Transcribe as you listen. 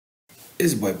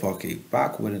It's boy Pocket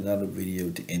back with another video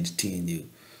to entertain you.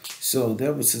 So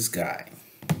there was this guy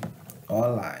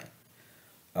online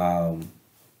um,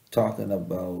 talking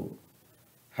about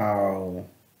how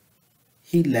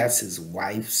he lets his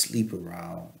wife sleep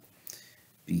around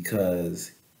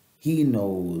because he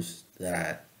knows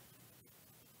that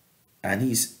and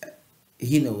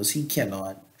he knows he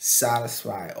cannot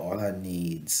satisfy all her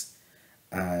needs,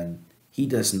 and he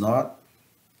does not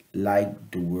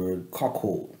like the word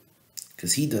cuckold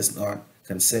because he does not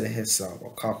consider himself a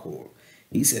cuckold.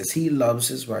 He says he loves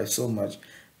his wife so much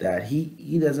that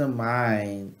he doesn't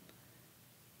mind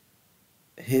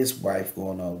his wife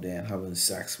going out there and having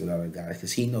sex with other guys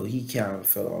because he know he can't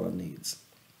fulfill all her needs.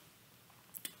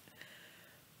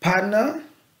 Partner,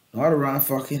 not around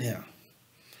fucking him.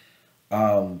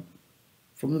 Um,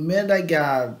 from the minute I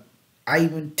got, I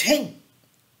even think,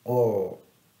 or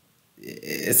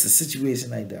it's a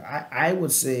situation like that. I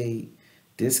would say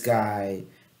this guy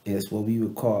is what we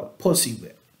would call pussy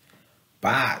whip.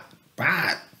 Bad,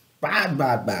 bad,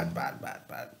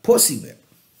 bad. Pussy whip.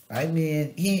 I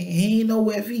mean, he ain't know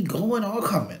where if he going or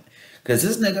coming. Cause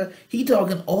this nigga, he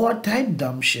talking all type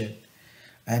dumb shit.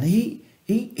 And he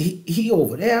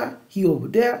over there, he over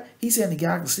there. He saying the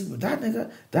guy can sleep with that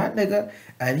nigga,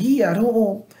 and he at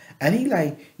home, and he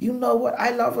like, you know what? I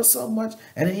love her so much,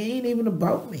 and it ain't even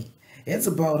about me. It's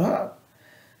about her.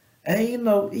 And you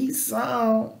know, he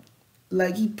sound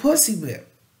like he pussy whip.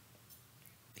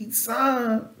 He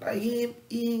sound like he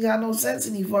ain't got no sense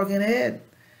in his fucking head.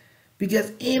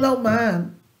 Because ain't no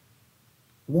man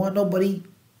want nobody,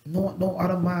 no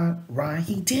other man around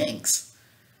he thinks.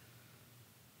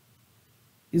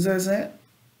 You see what I'm saying?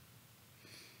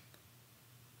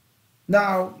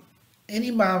 Now, any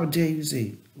man would tell you,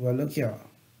 say, well, look here,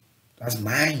 that's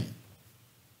mine.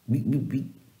 We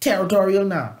territorial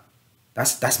now.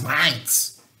 That's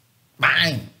mine's.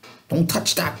 Mine. Don't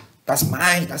touch that. That's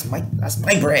mine. That's my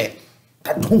bread.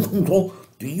 That don't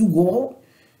do you go?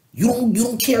 You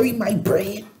don't carry my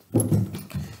bread.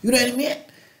 You know what I mean?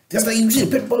 Just like you see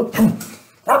the pit bull.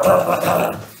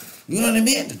 You know what I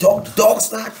mean? The dog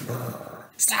start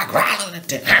growling at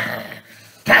the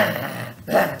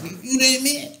you know what I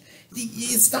mean?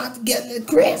 You start to get a little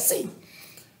crazy.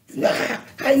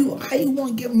 How you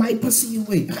want to give my pussy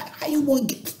away? How you want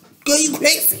to get, girl, you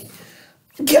crazy?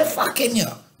 Get fucking you.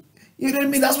 You know what I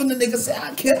mean? That's when the nigga say,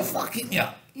 I can't fucking you.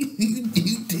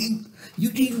 You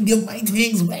think give my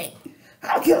things away?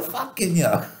 I can't fucking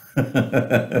you.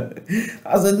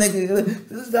 That's what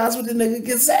the nigga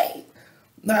can say.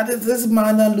 Now this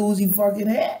man done lose his fucking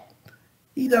head.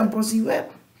 He done pussy wet.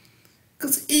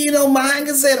 Cause he don't mind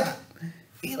can say that.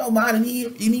 He don't mind and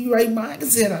he right mind can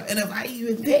say that. And if I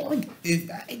even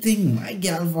think my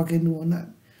girl fucking doing that,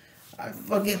 I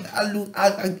lose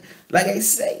like I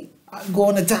say, I go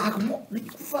on the talk more. You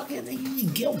fucking you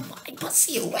give my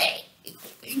pussy away.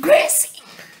 You crazy.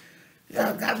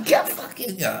 Y'all got get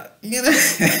fucking y'all. You know?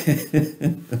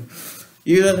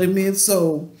 You know what I mean?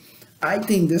 So I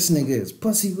think this nigga is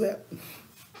pussy wet.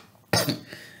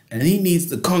 And he needs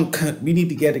to we need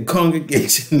to get a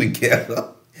congregation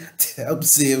together to help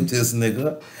save this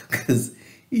nigga. Cause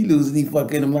he losing his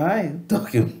fucking mind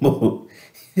talking about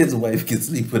his wife can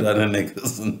sleep with other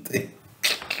niggas and things.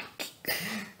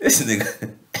 This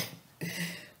nigga.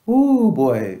 Ooh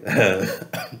boy.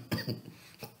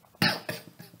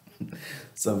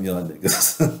 Some of y'all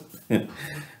niggas.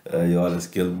 Y'all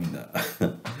just killing me now.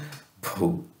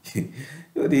 Bro.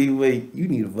 Wait, you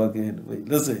need to fucking wait.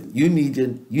 Listen, your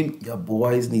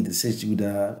boys need to sit you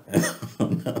down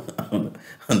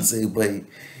and say, wait,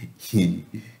 you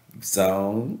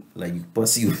sound like you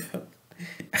pussy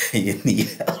and you need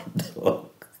help,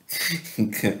 dog.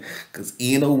 Cause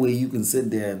ain't no way you can sit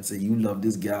there and say you love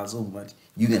this gal so much,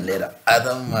 you can let a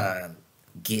other man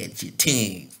get your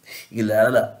things. You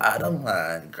let a other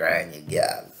man grind your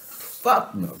gal.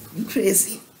 Fuck no, you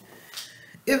crazy.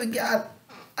 If a guy,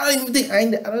 I don't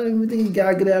even think a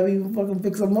guy could ever even fucking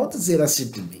pick some more to say that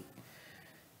shit to me.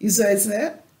 You see what I'm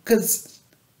saying? Cause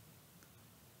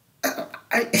I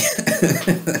I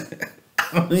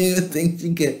don't even think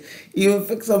she can even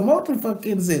fix a more to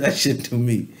fucking say that shit to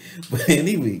me. But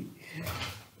anyway,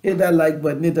 hit that like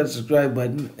button, hit that subscribe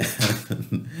button,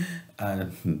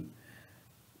 and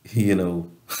you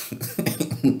know,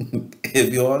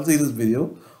 if you all see this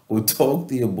video, or talk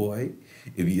to your boy,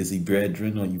 if you see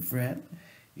brethren or your friend,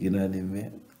 you know what I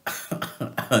mean?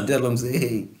 Tell them,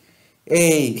 say,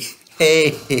 hey,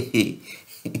 hey,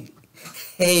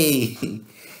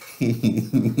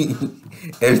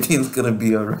 everything's gonna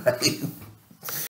be alright.